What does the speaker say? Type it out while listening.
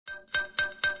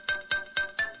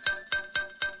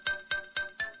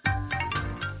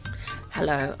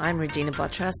Hello, I'm Regina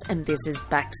Botras, and this is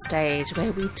Backstage,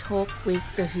 where we talk with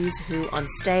the who's who on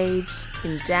stage,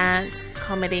 in dance,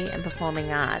 comedy and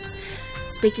performing arts,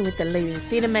 speaking with the leading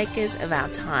theatre makers of our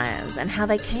times and how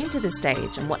they came to the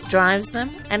stage and what drives them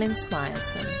and inspires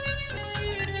them.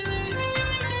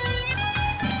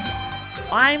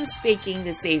 I'm speaking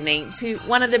this evening to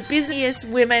one of the busiest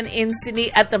women in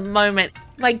Sydney at the moment.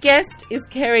 My guest is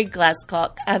Kerri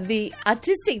Glascock, the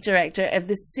artistic director of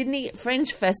the Sydney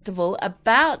Fringe Festival,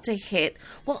 about to hit,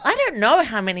 well, I don't know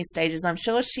how many stages. I'm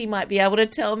sure she might be able to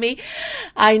tell me.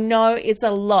 I know it's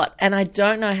a lot, and I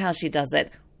don't know how she does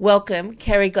it. Welcome,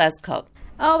 Kerri Glascock.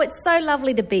 Oh, it's so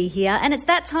lovely to be here, and it's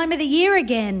that time of the year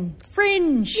again.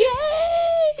 Fringe. Yay!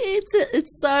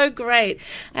 It's so great.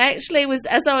 I actually was,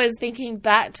 as I was thinking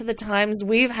back to the times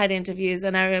we've had interviews,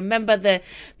 and I remember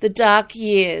the dark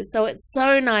years. So it's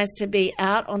so nice to be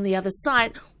out on the other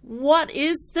side. What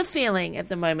is the feeling at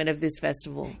the moment of this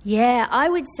festival? Yeah, I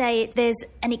would say there's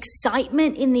an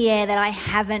excitement in the air that I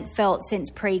haven't felt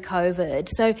since pre-COVID.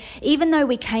 So even though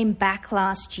we came back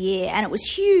last year, and it was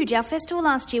huge, our festival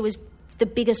last year was the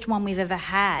biggest one we've ever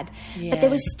had. Yeah. But there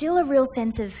was still a real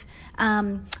sense of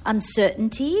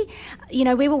uncertainty. You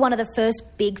know, we were one of the first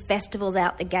big festivals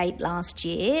out the gate last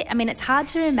year. I mean, it's hard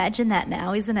to imagine that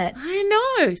now, isn't it? I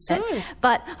know,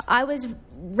 But I was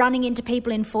running into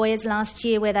people in foyers last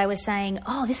year where they were saying,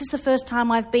 oh, this is the first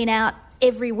time I've been out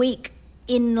every week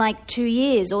in like 2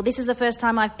 years, or this is the first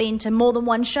time I've been to more than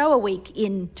one show a week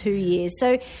in 2 years.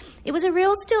 So it was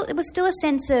still a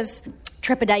sense of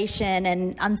trepidation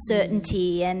and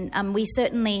uncertainty, and we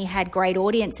certainly had great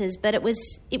audiences, but it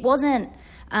wasn't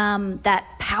that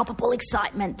palpable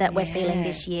excitement that we're feeling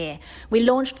this year. We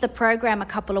launched the program a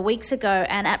couple of weeks ago,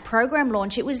 and at program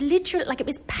launch it was literally like it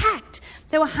was packed.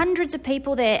 There were hundreds of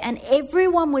people there and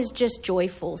everyone was just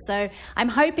joyful. So I'm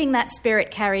hoping that spirit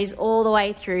carries all the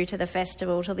way through to the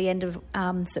festival till the end of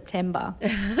September.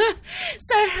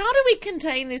 So how do we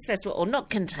contain this festival? Or not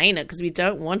contain it, because we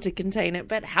don't want to contain it,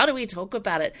 but how do we talk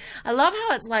about it? I love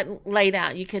how it's like laid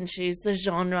out. You can choose the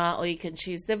genre, or you can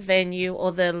choose the venue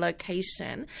or the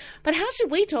location. But how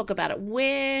should we talk about it?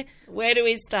 Where do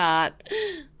we start?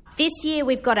 This year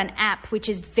we've got an app which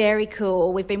is very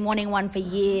cool. We've been wanting one for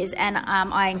years, and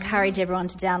I encourage everyone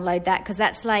to download that, because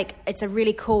it's a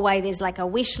really cool way. There's like a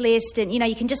wish list, and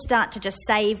you can just start to just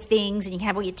save things, and you can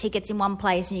have all your tickets in one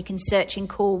place, and you can search in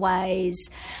cool ways.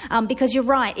 Because you're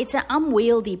right, it's an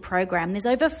unwieldy program. There's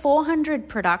over 400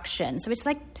 productions, so it's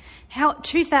like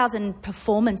 2,000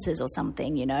 performances or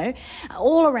something,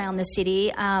 all around the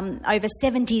city, over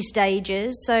 70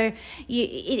 stages. So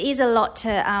it is a lot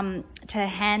to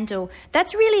handle.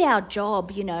 That's really our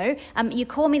job, You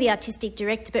call me the artistic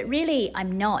director, but really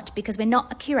I'm not, because we're not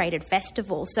a curated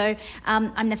festival. So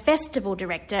I'm the festival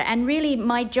director, and really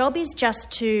my job is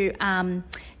just to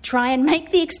try and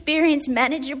make the experience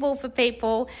manageable for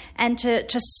people and to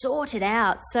sort it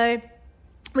out. So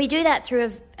we do that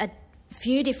through a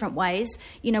few different ways.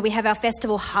 We have our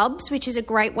festival hubs, which is a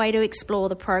great way to explore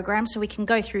the program, so we can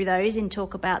go through those and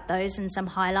talk about those and some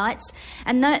highlights.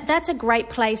 And that's a great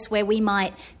place where we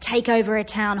might take over a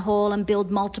town hall and build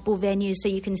multiple venues so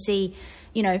you can see,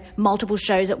 multiple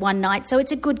shows at one night. So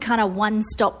it's a good kind of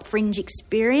one-stop Fringe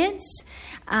experience.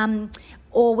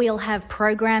 Or we'll have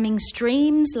programming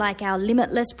streams like our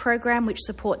Limitless program, which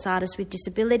supports artists with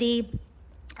disability.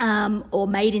 Or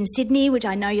Made in Sydney, which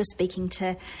I know you're speaking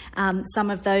to some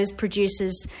of those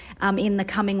producers in the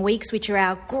coming weeks, which are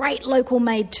our great local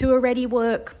made tour-ready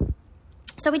work.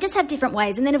 So we just have different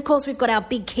ways. And then, of course, we've got our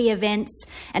big key events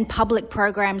and public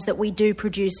programs that we do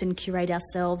produce and curate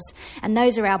ourselves. And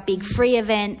those are our big free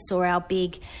events, or our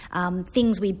big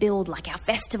things we build, like our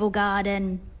festival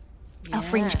garden, our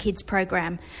Fringe Kids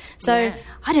program. So,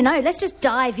 I don't know, let's just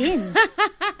dive in.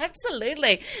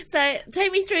 Absolutely. So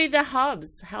take me through the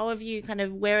hubs.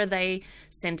 Where are they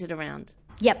centred around?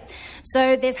 Yep.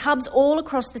 So there's hubs all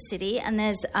across the city, and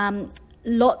there's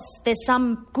there's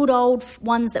some good old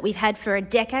ones that we've had for a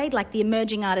decade, like the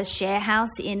Emerging Artists Share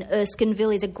House in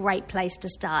Erskineville is a great place to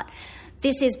start.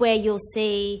 This is where you'll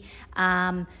see,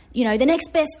 the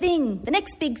next best thing, the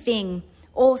next big thing,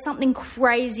 or something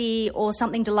crazy, or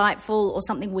something delightful, or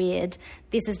something weird.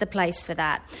 This is the place for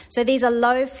that. So these are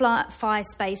low-fi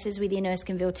spaces within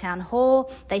Erskineville Town Hall.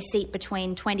 They seat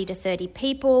between 20 to 30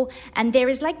 people, and there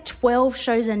is like 12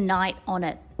 shows a night on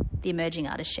it, the Emerging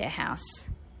Artists Share House.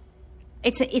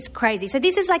 It's crazy. So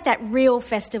this is like that real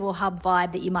festival hub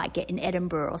vibe that you might get in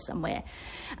Edinburgh or somewhere.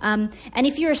 And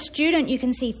if you're a student, you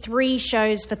can see 3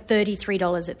 shows for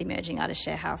 $33 at the Emerging Artists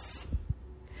Share House.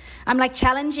 I'm like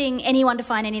challenging anyone to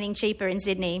find anything cheaper in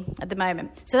Sydney at the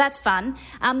moment. So that's fun.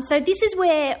 So this is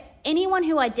where anyone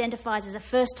who identifies as a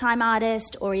first-time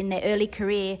artist or in their early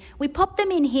career, we pop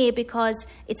them in here because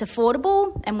it's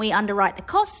affordable and we underwrite the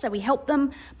costs, so we help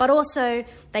them, but also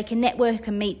they can network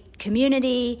and meet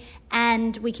community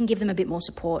and we can give them a bit more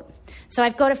support. So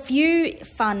I've got a few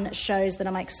fun shows that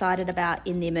I'm excited about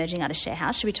in the Emerging Artist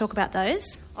Sharehouse. Should we talk about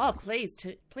those? Oh, please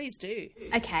do.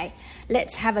 Okay,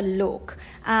 let's have a look.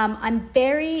 I'm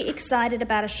very excited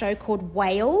about a show called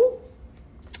Whale.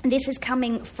 This is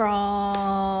coming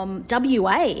from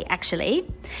WA,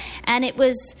 actually, and it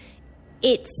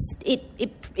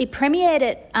premiered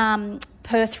at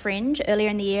Perth Fringe earlier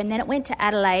in the year, and then it went to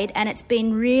Adelaide, and it's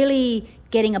been really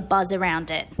getting a buzz around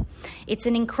it. It's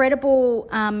an incredible,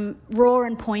 raw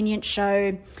and poignant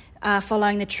show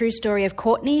following the true story of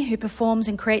Courtney, who performs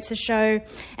and creates a show,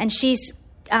 and she's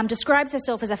describes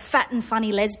herself as a fat and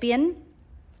funny lesbian.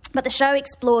 But the show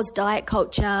explores diet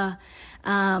culture,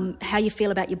 how you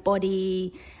feel about your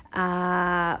body,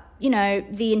 the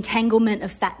entanglement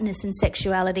of fatness and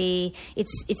sexuality.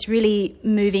 It's really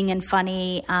moving and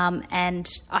funny, and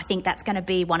I think that's going to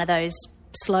be one of those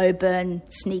slow burn,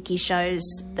 sneaky shows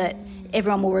that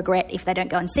everyone will regret if they don't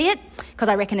go and see it, because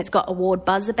I reckon it's got award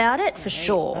buzz about it for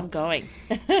sure. I'm going.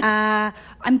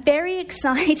 I'm very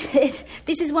excited.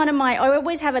 This is I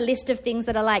always have a list of things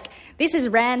that are like, this is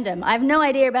random. I have no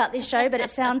idea about this show, but it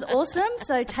sounds awesome,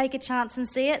 so take a chance and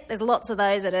see it. There's lots of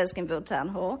those at Erskineville Town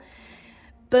Hall.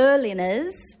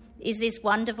 Berliners is this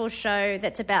wonderful show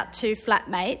that's about two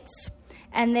flatmates,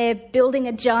 and they're building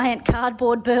a giant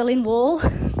cardboard Berlin Wall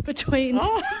between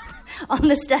on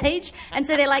the stage. And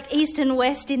so they're like east and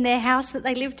west in their house that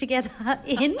they live together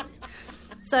in.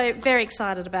 So very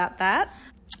excited about that.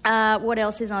 What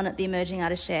else is on at the Emerging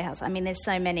Artist Sharehouse? I mean, there's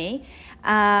so many.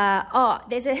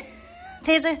 There's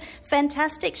a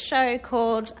fantastic show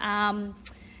called,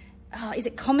 is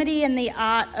it Comedy and the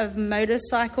Art of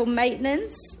Motorcycle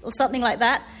Maintenance or something like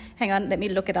that? Hang on, let me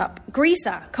look it up.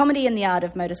 Greaser, Comedy and the Art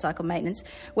of Motorcycle Maintenance,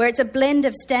 where it's a blend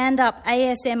of stand-up,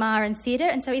 ASMR and theatre.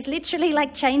 And so he's literally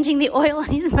like changing the oil on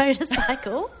his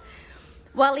motorcycle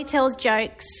while he tells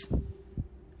jokes.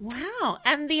 Wow.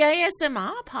 And the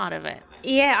ASMR part of it.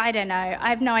 Yeah, I don't know. I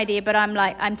have no idea, but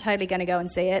I'm totally going to go and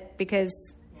see it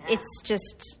because it's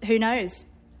just, who knows?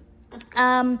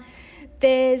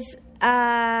 There's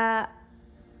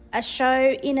a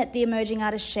show in at the Emerging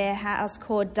Artist Sharehouse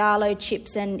called Darlow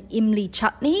Chips and Imli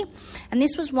Chutney. And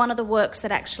this was one of the works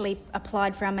that actually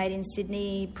applied for our Made in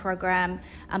Sydney program,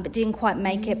 but didn't quite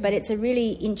make it. But it's a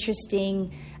really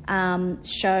interesting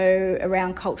show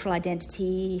around cultural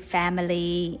identity,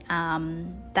 family,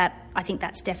 that I think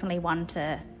that's definitely one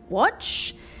to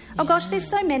watch. Oh gosh, there's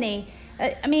so many.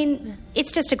 I mean,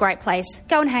 it's just a great place.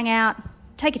 Go and hang out,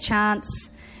 take a chance.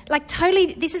 Like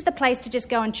totally, this is the place to just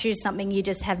go and choose something you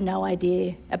just have no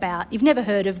idea about. You've never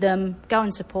heard of them. Go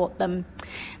and support them.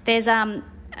 There's a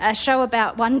show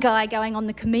about one guy going on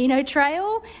the Camino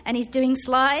Trail and he's doing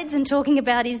slides and talking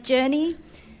about his journey.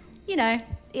 You know,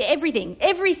 everything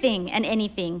and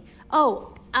anything.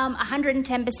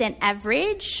 110%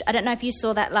 average. I don't know if you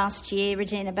saw that last year,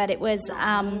 Regina, but it was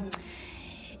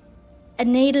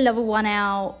Anita Level won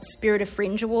our Spirit of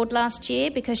Fringe award last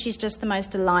year because she's just the most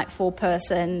delightful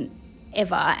person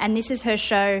ever. And this is her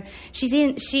show. She's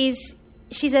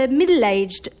a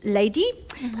middle-aged lady,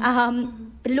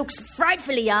 but looks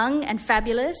frightfully young and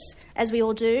fabulous, as we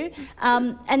all do.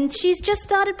 And she's just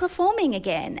started performing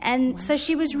again. And so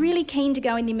she was really keen to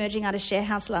go in the Emerging Artist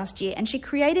Sharehouse last year. And she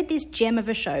created this gem of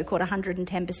a show called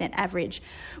 110% Average,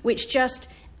 which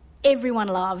just everyone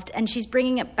loved. And she's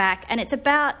bringing it back. And it's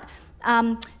about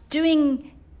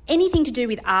doing anything to do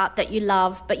with art that you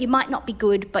love, but you might not be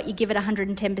good, but you give it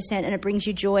 110% and it brings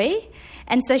you joy.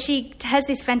 And so she has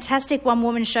this fantastic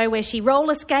one-woman show where she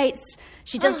roller skates,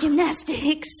 she does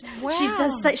gymnastics, she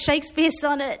does Shakespeare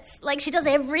sonnets, like she does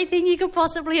everything you could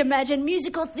possibly imagine,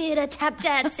 musical theatre, tap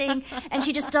dancing, and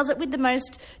she just does it with the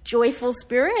most joyful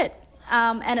spirit.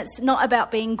 And it's not about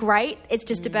being great, it's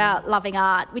just about loving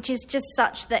art, which is just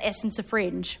such the essence of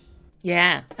Fringe.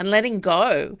 Yeah, and letting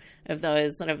go of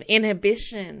those sort of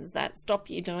inhibitions that stop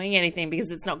you doing anything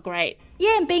because it's not great.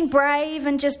 Yeah, and being brave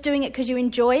and just doing it because you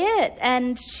enjoy it.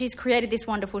 And she's created this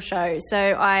wonderful show,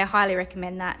 so I highly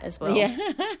recommend that as well. Yeah.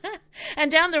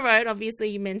 And down the road, obviously,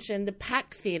 you mentioned the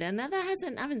Pack Theatre. Now, I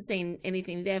haven't seen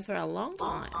anything there for a long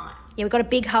time. Yeah, we've got a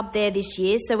big hub there this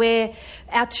year. So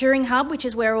our touring hub, which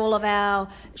is where all of our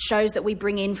shows that we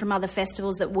bring in from other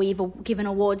festivals that we've given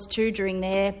awards to during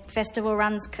their festival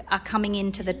runs are coming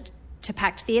into to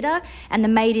Packed Theatre. And the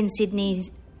Made in Sydney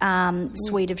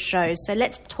suite of shows. So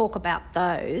let's talk about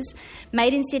those.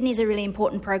 Made in Sydney is a really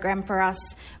important program for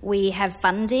us. We have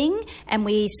funding and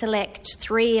we select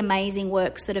 3 amazing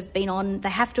works that have been on. They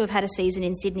have to have had a season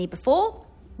in Sydney before.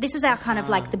 This is our kind of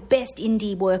like the best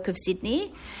indie work of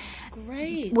Sydney.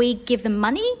 Great. We give them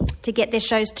money to get their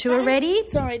shows tour ready.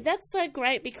 Sorry, that's so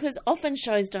great because often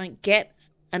shows don't get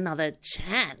another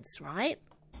chance, right?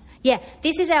 Yeah,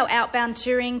 this is our outbound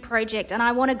touring project and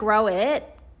I want to grow it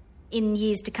in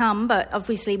years to come, but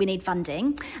obviously we need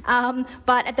funding.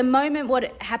 But at the moment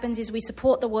what happens is we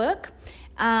support the work.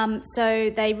 So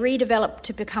they redevelop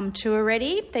to become tour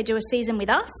ready. They do a season with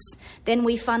us. Then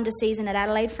we fund a season at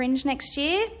Adelaide Fringe next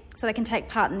year so they can take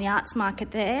part in the arts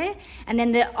market there. And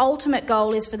then the ultimate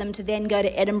goal is for them to then go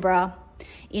to Edinburgh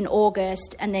in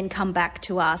August and then come back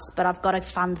to us, but I've got to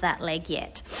fund that leg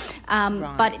yet.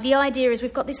 Right. But the idea is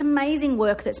we've got this amazing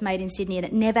work that's made in Sydney and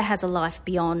it never has a life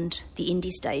beyond the indie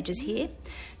stages here.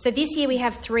 So this year we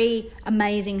have 3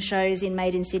 amazing shows in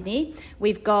Made in Sydney.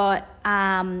 We've got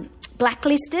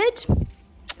Blacklisted,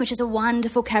 which is a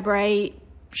wonderful cabaret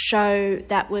show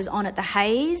that was on at the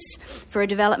Hayes for a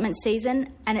development season,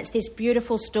 and it's this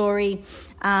beautiful story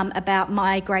about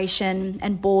migration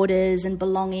and borders and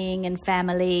belonging and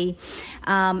family,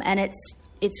 and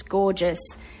it's gorgeous,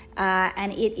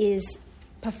 and it is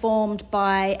performed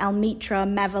by Almitra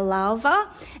Mavalava,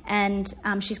 and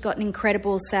she's got an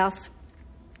incredible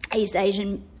Southeast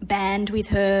Asian band with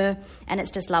her, and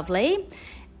it's just lovely.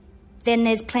 Then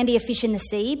there's Plenty of Fish in the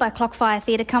Sea by Clockfire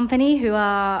Theatre Company, who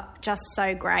are just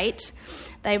so great.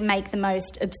 They make the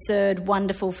most absurd,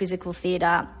 wonderful physical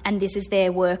theatre, and this is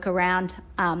their work around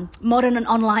modern and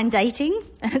online dating,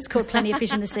 and it's called Plenty of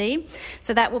Fish in the Sea.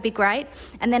 So that will be great.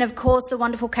 And then, of course, the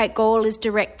wonderful Kate Gall is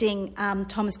directing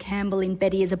Thomas Campbell in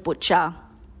Betty is a Butcher,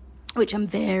 which I'm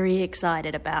very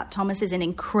excited about. Thomas is an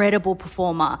incredible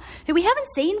performer who we haven't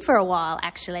seen for a while,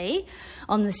 actually,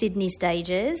 on the Sydney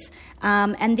stages.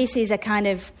 And this is a kind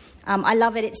of, I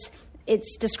love it.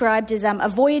 It's described as a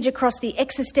voyage across the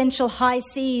existential high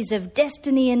seas of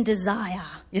destiny and desire.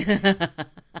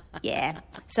 Yeah.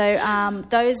 So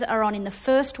those are on in the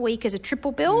first week as a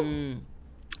triple bill.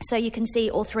 So you can see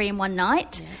all 3 in one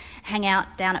night, hang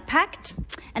out down at Pact.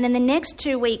 And then the next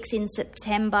 2 weeks in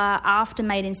September, after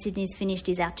Made in Sydney's finished,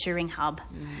 is our touring hub.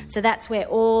 So that's where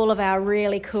all of our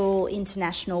really cool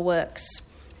international works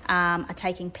are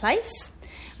taking place.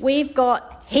 We've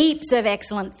got heaps of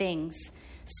excellent things.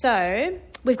 So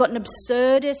we've got an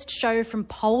absurdist show from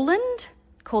Poland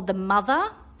called The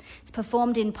Mother. It's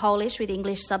performed in Polish with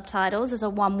English subtitles as a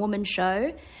one-woman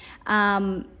show.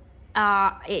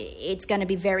 It's going to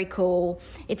be very cool.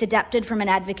 It's adapted from an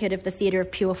advocate of the theatre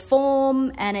of pure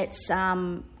form, and it's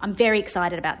I'm very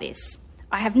excited about this.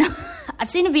 I've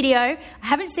seen a video. I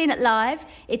haven't seen it live.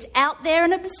 It's out there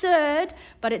and absurd,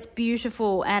 but it's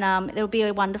beautiful, and it'll be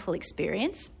a wonderful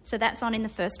experience. So that's on in the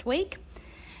first week.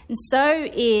 And so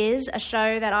is a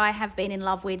show that I have been in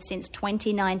love with since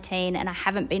 2019, and I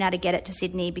haven't been able to get it to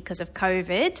Sydney because of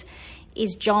COVID,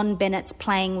 is John Bennett's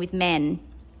Playing with Men.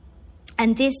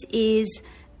 And this is,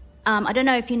 I don't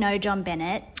know if you know John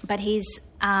Bennett, but he's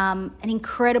an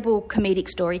incredible comedic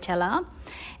storyteller.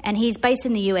 And he's based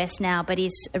in the US now, but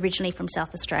he's originally from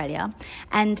South Australia.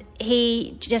 And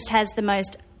he just has the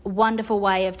most wonderful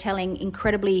way of telling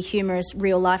incredibly humorous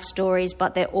real-life stories,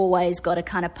 but they're always got a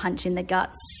kind of punch in the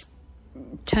guts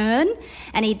turn,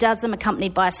 and he does them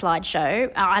accompanied by a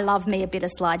slideshow. I love me a bit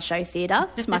of slideshow theatre.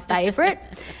 It's my favourite.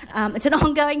 It's an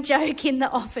ongoing joke in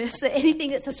the office. Anything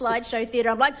that's a slideshow theatre,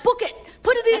 I'm like, book it,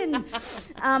 put it in.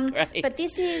 But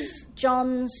this is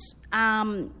John's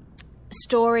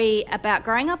story about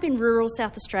growing up in rural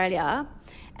South Australia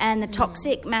and the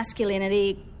toxic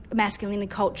masculinity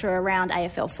culture around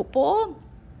AFL football.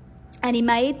 And he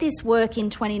made this work in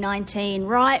 2019,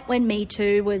 right when Me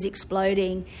Too was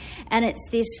exploding. And it's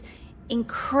this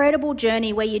incredible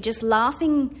journey where you're just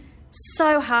laughing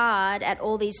so hard at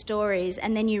all these stories,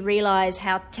 and then you realise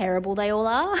how terrible they all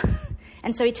are.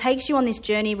 And so he takes you on this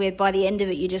journey where by the end of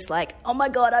it, you're just like, oh my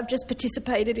God, I've just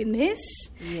participated in this.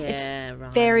 Yeah, it's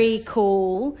right. Very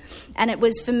cool. And it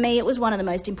was, for me, it was one of the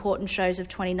most important shows of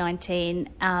 2019.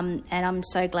 And I'm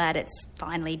so glad it's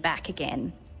finally back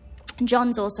again.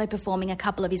 John's also performing a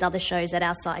couple of his other shows at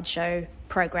our sideshow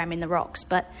program in the Rocks,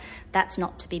 but that's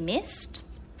not to be missed.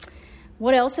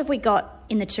 What else have we got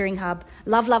in the touring hub?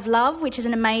 Love, Love, Love, which is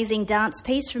an amazing dance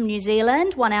piece from New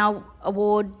Zealand, won our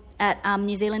award at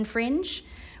New Zealand Fringe.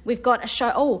 We've got a show,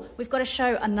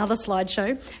 another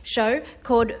slideshow show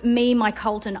called Me, My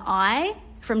Cult and I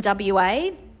from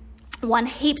WA. Won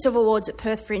heaps of awards at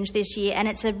Perth Fringe this year, and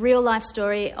it's a real life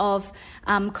story of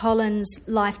Colin's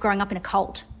life growing up in a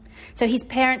cult. So his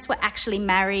parents were actually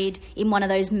married in one of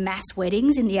those mass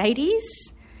weddings in the 80s.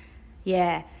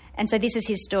 Yeah. And so this is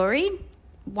his story.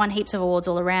 Won heaps of awards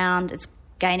all around. It's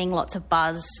gaining lots of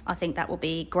buzz. I think that will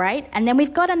be great. And then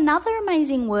we've got another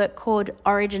amazing work called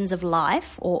Origins of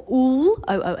Life, or OOL,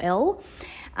 O-O-L.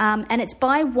 And it's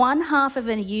by one half of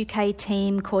a UK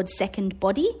team called Second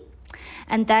Body.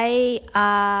 And they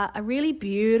are a really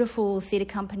beautiful theatre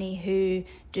company who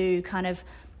do kind of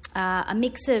a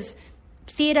mix of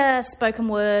theatre, spoken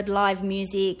word, live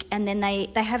music, and then they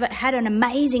have had an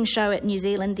amazing show at New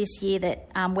Zealand this year that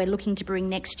we're looking to bring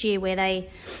next year, where they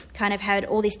kind of had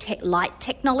all this light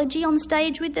technology on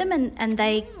stage with them, and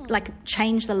they like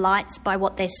change the lights by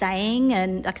what they're saying,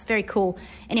 and like, it's very cool.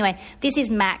 Anyway, this is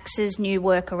Max's new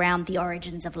work around the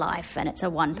origins of life, and it's a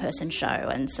one-person show,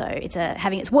 and so it's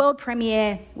having its world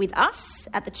premiere with us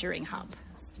at the Touring Hub.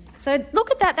 So look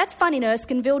at that. That's fun in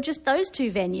Erskineville, just those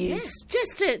two venues.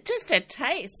 Yes, just a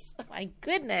taste. Oh, my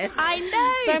goodness. I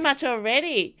know. So much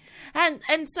already. And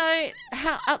so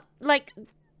how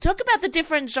talk about the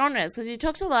different genres, because you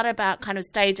talked a lot about kind of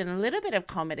stage and a little bit of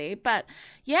comedy, but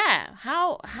yeah,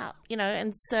 how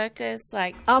and circus,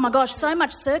 like... Oh my gosh, so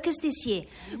much circus this year,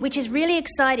 which is really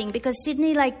exciting because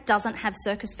Sydney doesn't have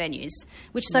circus venues,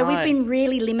 we've been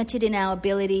really limited in our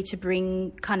ability to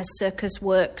bring kind of circus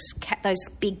works, those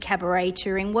big cabaret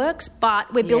touring works,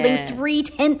 but we're building 3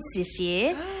 tents this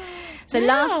year. So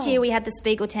last year we had the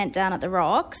Spiegel tent down at the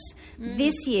Rocks.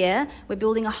 This year we're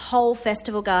building a whole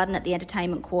festival garden at the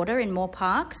Entertainment Quarter in Moore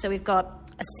Park. So we've got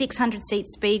a 600-seat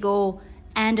Spiegel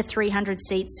and a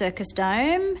 300-seat Circus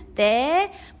Dome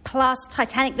there, plus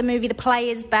Titanic the movie, the play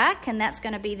is back, and that's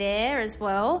going to be there as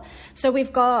well. So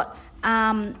we've got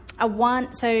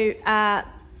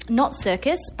not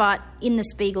circus, but in the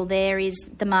Spiegel there is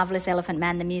The Marvellous Elephant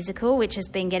Man, the musical, which has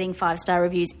been getting 5-star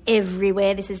reviews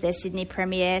everywhere. This is their Sydney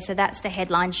premiere, so that's the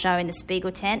headline show in the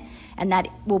Spiegel tent, and that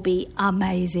will be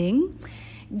amazing.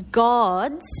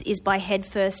 Gods is by Head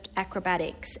First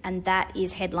Acrobatics, and that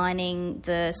is headlining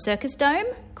the Circus Dome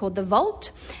called The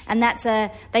Vault, and that's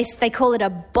they call it a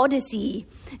bodicy.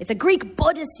 It's a Greek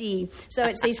bodicy. So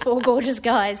it's these 4 gorgeous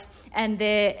guys, and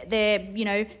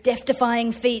they're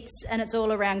death-defying feats, and it's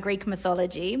all around Greek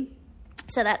mythology.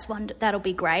 So that'll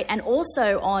be great. And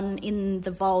also in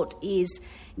the Vault is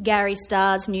Gary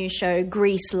Starr's new show,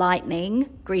 Grease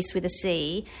Lightning, Grease with a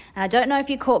C. And I don't know if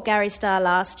you caught Gary Starr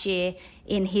last year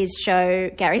in his show.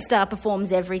 Gary Starr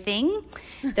Performs Everything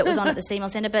that was on at the Seymour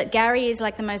Centre. But Gary is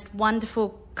like the most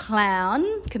wonderful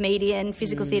clown, comedian,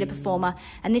 physical theatre performer.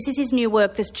 And this is his new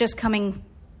work that's just coming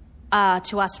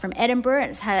to us from Edinburgh.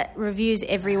 It's had reviews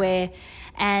everywhere.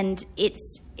 And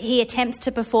he attempts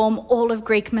to perform all of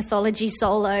Greek mythology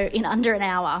solo in under an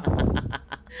hour.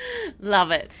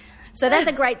 Love it. So that's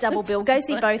a great double bill. Go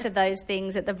see both of those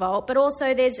things at the Vault. But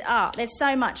also there's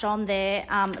so much on there.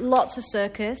 Lots of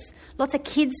circus, lots of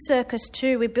kids circus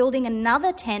too. We're building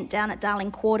another tent down at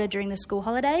Darling Quarter during the school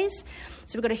holidays.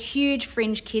 So we've got a huge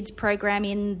Fringe kids program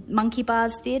in Monkey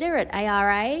Bars Theatre at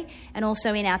ARA, and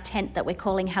also in our tent that we're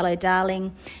calling Hello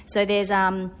Darling. So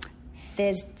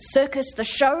there's Circus the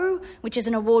Show, which is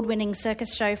an award-winning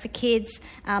circus show for kids.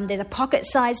 There's a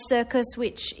pocket-sized circus,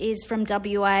 which is from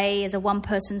WA, as a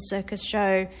one-person circus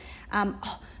show.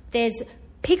 There's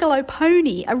Piccolo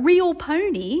Pony, a real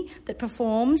pony that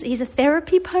performs. He's a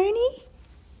therapy pony.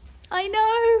 I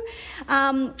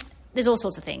know. There's all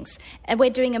sorts of things. And we're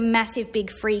doing a massive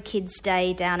big free kids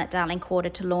day down at Darling Quarter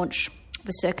to launch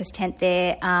the circus tent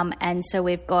there. And so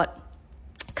we've got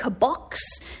Kabox.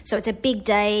 So it's a big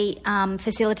day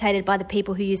facilitated by the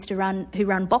people who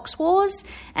run Box Wars,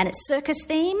 and it's circus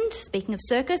themed, speaking of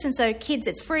circus. And so kids,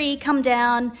 it's free, come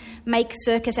down, make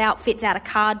circus outfits out of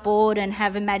cardboard and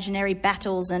have imaginary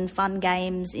battles and fun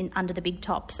games under the big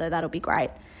top. So that'll be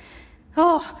great.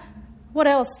 Oh, what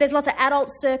else? There's lots of adult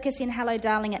circus in Hello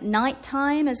Darling at night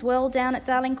time as well down at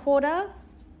Darling Quarter.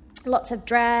 Lots of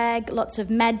drag, lots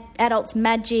of adults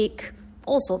magic,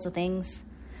 all sorts of things.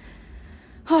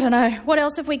 I don't know. What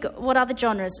else have we got? What other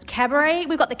genres? Cabaret.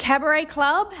 We've got the Cabaret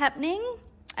Club happening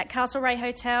at Castlereagh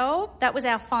Hotel. That was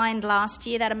our find last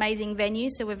year, that amazing venue.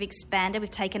 So we've expanded.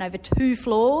 We've taken over 2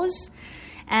 floors.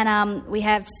 And we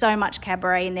have so much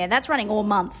cabaret in there. That's running all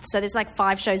month. So there's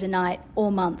 5 shows a night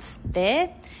all month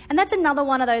there. And that's another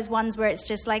one of those ones where it's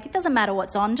just it doesn't matter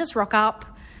what's on, just rock up,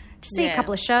 just see a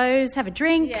couple of shows, have a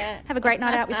drink, have a great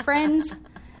night out with friends.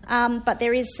 But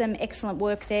there is some excellent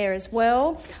work there as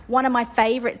well. One of my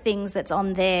favourite things that's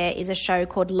on there is a show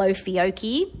called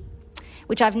Lo-Fi-Oki,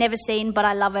 which I've never seen, but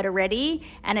I love it already.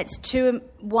 And it's 2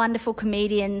 wonderful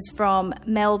comedians from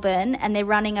Melbourne, and they're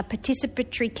running a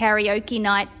participatory karaoke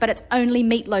night, but it's only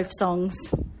Meatloaf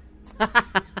songs.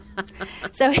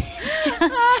 So it's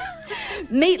just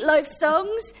meatloaf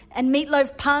songs and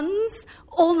meatloaf puns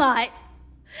all night.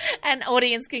 And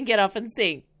audience can get up and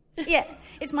sing. Yeah,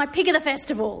 it's my pick of the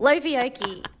festival,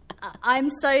 Lofi-Oki. I'm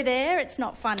so there, it's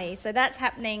not funny. So that's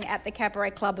happening at the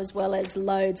Cabaret Club as well as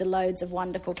loads and loads of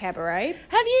wonderful cabaret.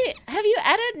 Have you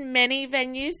added many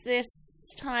venues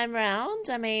this time round?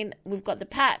 I mean, we've got the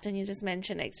Pat, and you just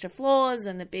mentioned extra floors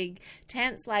and the big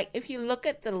tents. Like, if you look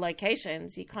at the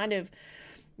locations, you kind of,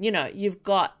 you've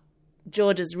got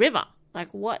Georges River. Like,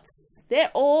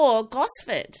 they're all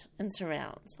Gosford and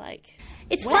surrounds. Like,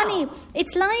 it's wow. funny.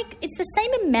 It's like, it's the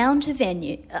same amount of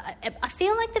venue. I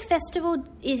feel like the festival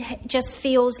just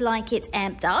feels like it's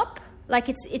amped up. Like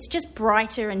it's just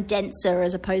brighter and denser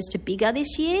as opposed to bigger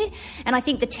this year. And I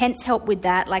think the tents help with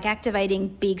that. Like, activating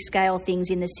big scale things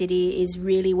in the city is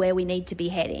really where we need to be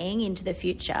heading into the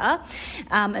future,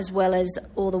 as well as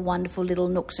all the wonderful little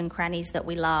nooks and crannies that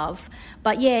we love.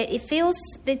 But yeah, it feels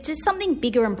there's just something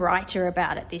bigger and brighter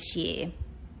about it this year.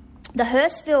 The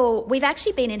Hurstville, we've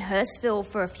actually been in Hurstville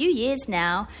for a few years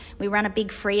now. We run a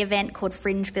big free event called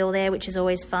Fringeville there, which is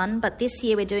always fun. But this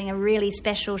year we're doing a really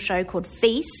special show called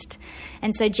Feast.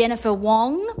 And so Jennifer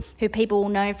Wong, who people will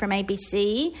know from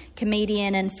ABC,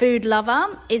 comedian and food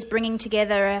lover, is bringing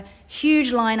together a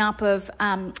huge lineup of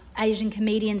Asian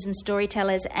comedians and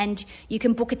storytellers, and you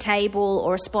can book a table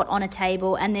or a spot on a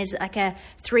table, and there's like a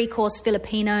 3-course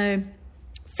Filipino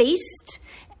feast.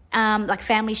 Like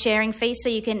family sharing feast, so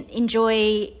you can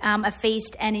enjoy a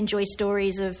feast and enjoy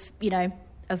stories of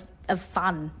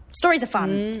fun. Stories of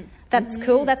fun. That's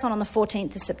cool. That's on the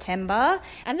 14th of September.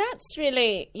 And that's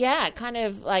really, kind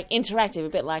of like interactive, a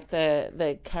bit like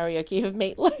the karaoke of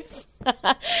Meatloaf.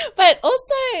 But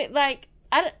also, like,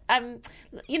 I'm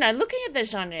looking at the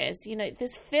genres,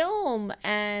 there's film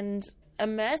and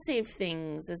immersive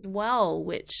things as well,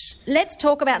 which... Let's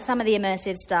talk about some of the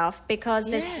immersive stuff, because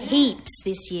there's heaps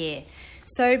this year.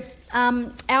 So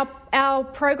our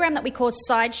program that we call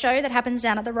Sideshow, that happens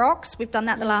down at the Rocks, we've done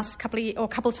that the last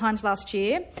couple of times last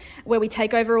year, where we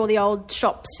take over all the old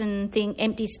shops and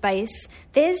empty space.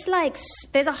 There's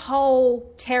a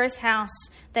whole terrace house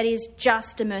that is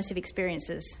just immersive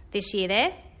experiences this year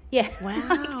there. Yeah.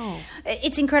 Wow.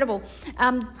 It's incredible.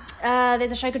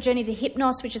 There's a show called Journey to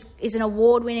Hypnos, which is an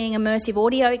award-winning immersive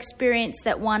audio experience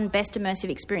that won Best Immersive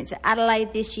Experience at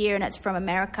Adelaide this year, and it's from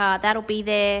America. That'll be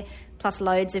there, plus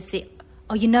loads of the...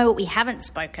 Oh, what we haven't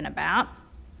spoken about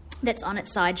that's on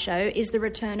its Sideshow is the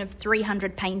return of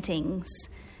 300 paintings.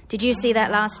 Did you see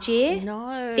that last year?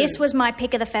 No. This was my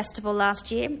pick of the festival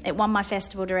last year. It won my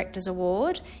Festival Directors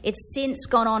Award. It's since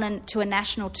gone on to a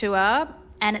national tour,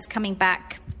 and it's coming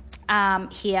back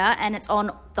here, and it's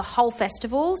on the whole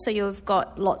festival, so you've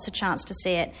got lots of chance to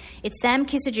see it. It's Sam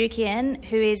Kisajukian,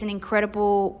 who is an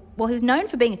incredible... Well, who's known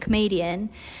for being a comedian,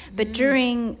 but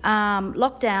during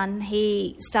lockdown,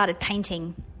 he started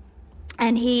painting.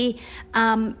 And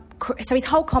so his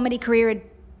whole comedy career had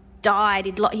died.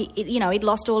 He'd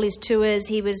lost all his tours.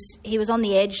 He was on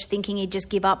the edge, thinking he'd just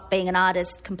give up being an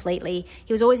artist completely.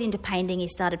 He was always into painting. He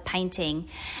started painting,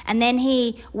 and then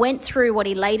he went through what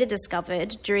he later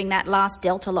discovered during that last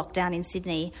Delta lockdown in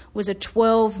Sydney was a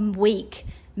 12-week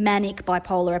manic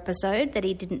bipolar episode that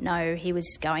he didn't know he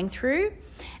was going through,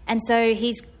 and so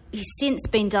he's since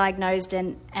been diagnosed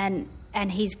and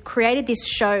he's created this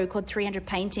show called 300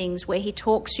 Paintings, where he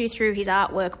talks you through his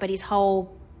artwork, but his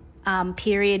whole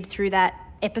period through that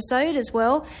episode as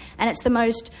well. And it's the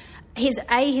most... His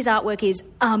artwork is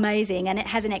amazing, and it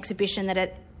has an exhibition that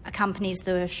it accompanies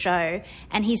the show,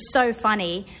 and he's so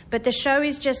funny. But the show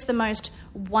is just the most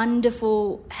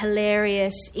wonderful,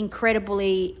 hilarious,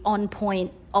 incredibly on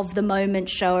point of the moment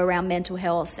show around mental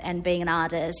health and being an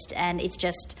artist, and it's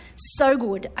just so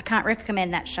good. I can't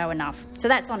recommend that show enough. So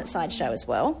that's on its Sideshow as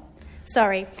well.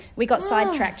 Sorry, we got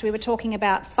sidetracked. We were talking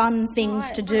about fun things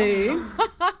to do.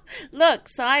 Look,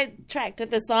 sidetracked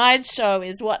at the Sideshow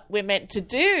is what we're meant to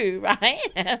do, right?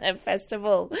 At a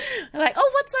festival. We're like,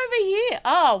 oh, what's over here?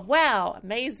 Oh, wow,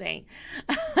 amazing.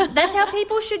 That's how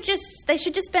people should just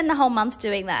spend the whole month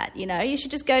doing that, You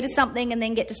should just go to something and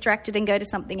then get distracted and go to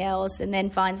something else and then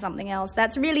find something else.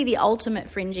 That's really the ultimate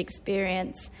Fringe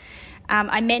experience.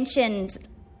 I mentioned...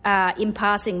 in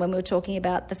passing, when we were talking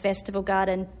about the Festival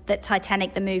Garden, that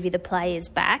Titanic, the movie, the play is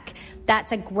back.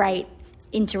 That's a great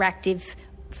interactive,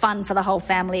 fun for the whole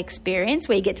family experience,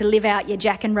 where you get to live out your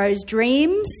Jack and Rose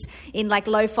dreams in like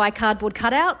lo-fi cardboard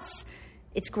cutouts.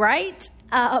 It's great.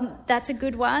 That's a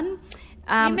good one.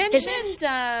 You mentioned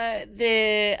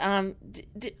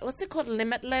what's it called,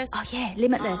 Limitless? Oh yeah,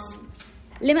 Limitless.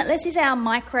 Limitless is our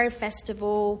micro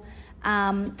festival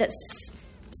that's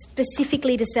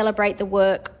specifically to celebrate the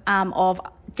work of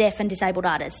deaf and disabled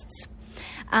artists.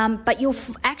 But you'll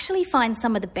actually find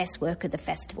some of the best work of the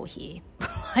festival here.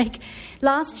 Like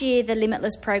last year, the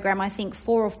Limitless program, I think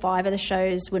 4 or 5 of the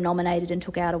shows were nominated and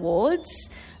took out awards.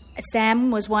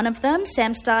 Sam was one of them.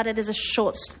 Sam started as a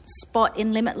short spot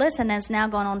in Limitless and has now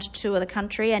gone on to tour the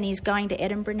country, and he's going to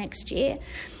Edinburgh next year.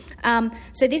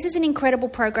 So this is an incredible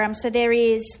program. So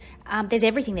there's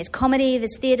everything. There's comedy,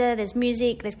 there's theatre, there's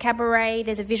music, there's cabaret,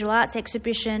 there's a visual arts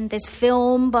exhibition, there's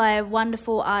film by a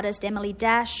wonderful artist, Emily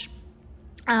Dash.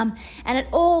 And it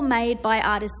all made by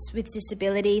artists with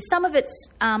disability. Some of it's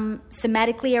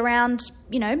thematically around,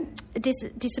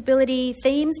 disability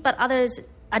themes, but others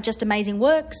are just amazing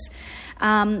works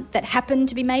that happen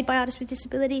to be made by artists with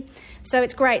disability. So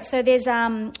it's great. So there's,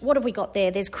 what have we got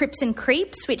there? There's Crips and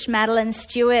Creeps, which Madeline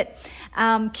Stewart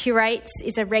curates,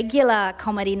 is a regular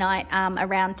comedy night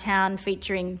around town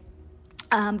featuring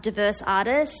diverse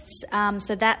artists.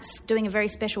 So that's doing a very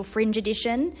special Fringe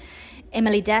edition.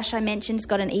 Emily Dash, I mentioned, has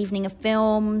got an evening of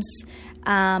films.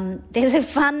 There's a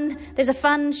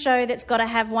fun show that's got to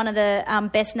have one of the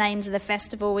best names of the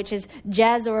festival, which is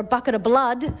Jazz or a Bucket of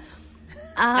Blood,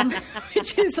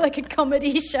 which is like a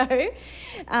comedy show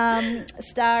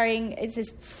starring, it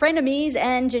says, frenemies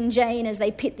Ange and Jane as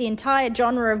they pit the entire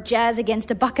genre of jazz against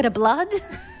a bucket of blood.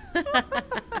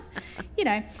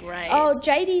 Great. Oh,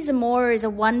 JD Zamora is a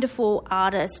wonderful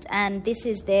artist, and this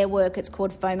is their work. It's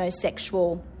called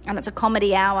FOMO-sexual, and it's a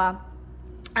comedy hour.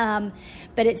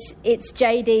 But it's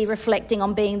JD reflecting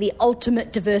on being the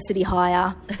ultimate diversity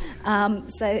hire.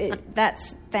 So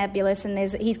that's fabulous, and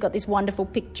he's got this wonderful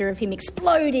picture of him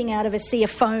exploding out of a sea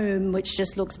of foam, which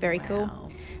just looks very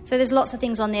cool. So there's lots of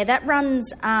things on there. That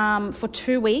runs for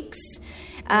 2 weeks.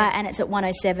 And it's at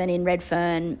 107 in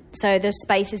Redfern. So the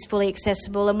space is fully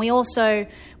accessible. And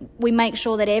we make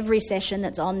sure that every session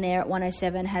that's on there at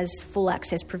 107 has full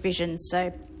access provisions.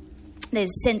 So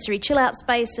there's sensory chill-out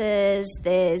spaces,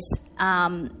 there's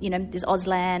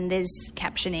Auslan, there's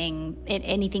captioning.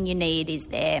 Anything you need is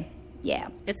there. Yeah.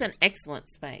 It's an excellent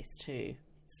space too.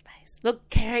 Look,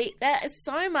 Kerri, that is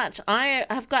so much.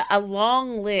 I've got a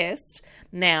long list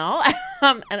now.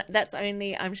 And that's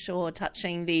only, I'm sure,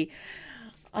 touching the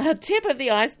tip of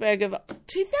the iceberg of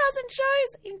 2,000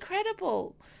 shows.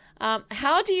 Incredible.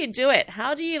 How do you do it?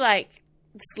 How do you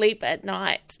sleep at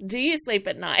night? Do you sleep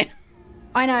at night?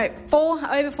 I know,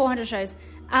 over 400 shows.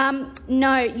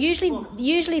 No,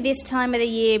 usually this time of the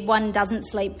year one doesn't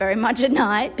sleep very much at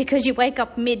night because you wake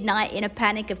up midnight in a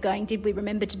panic of going, did we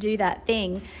remember to do that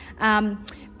thing?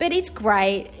 But it's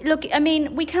great. Look, I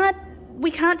mean, we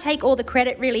can't take all the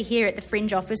credit really here at the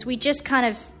Fringe office. We just kind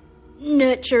of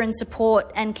nurture and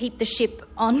support and keep the ship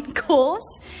on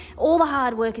course. All the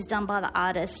hard work is done by the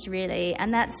artist, really,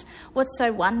 and that's what's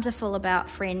so wonderful about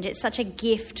Fringe. It's such a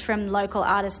gift from local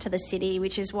artists to the city,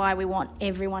 which is why we want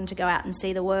everyone to go out and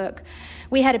see the work.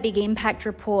 We had a big impact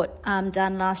report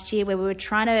done last year where we're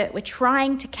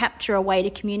trying to capture a way to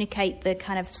communicate the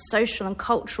kind of social and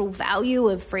cultural value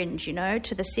of Fringe,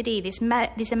 to the city,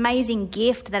 this amazing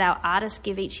gift that our artists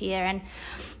give each year. And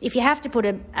if you have to put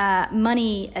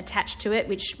money attached to it,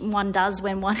 which one does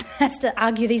when one has to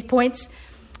argue these points,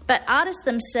 but artists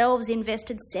themselves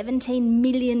invested $17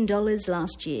 million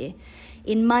last year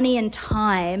in money and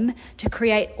time to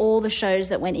create all the shows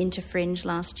that went into Fringe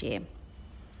last year.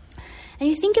 And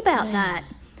you think about that,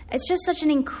 it's just such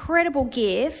an incredible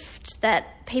gift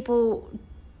that people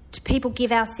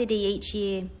give our city each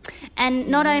year. And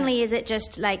not only is it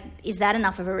just is that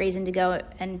enough of a reason to go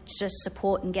and just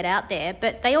support and get out there,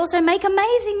 but they also make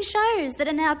amazing shows that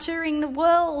are now touring the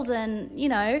world and,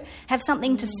 have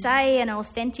something to say and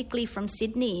authentically from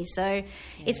Sydney. So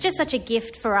it's just such a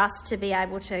gift for us to be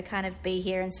able to kind of be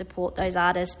here and support those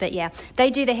artists. But yeah, they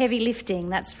do the heavy lifting,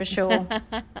 that's for sure.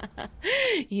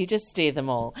 You just steer them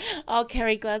all. Oh,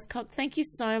 Kerri Glascock, thank you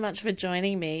so much for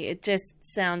joining me. It just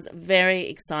sounds very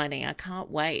exciting. I can't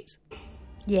wait.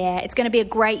 Yeah, it's going to be a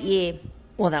great year.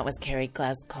 Well, that was Kerri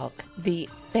Glascock, the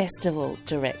festival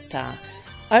director.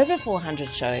 Over 400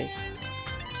 shows.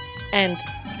 And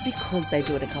because they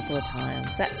do it a couple of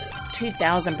times, that's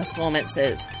 2,000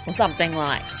 performances or something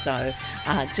like. So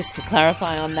just to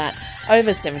clarify on that,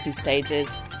 over 70 stages.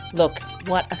 Look,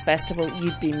 what a festival.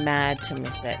 You'd be mad to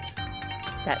miss it.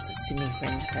 That's a Sydney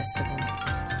Fringe Festival.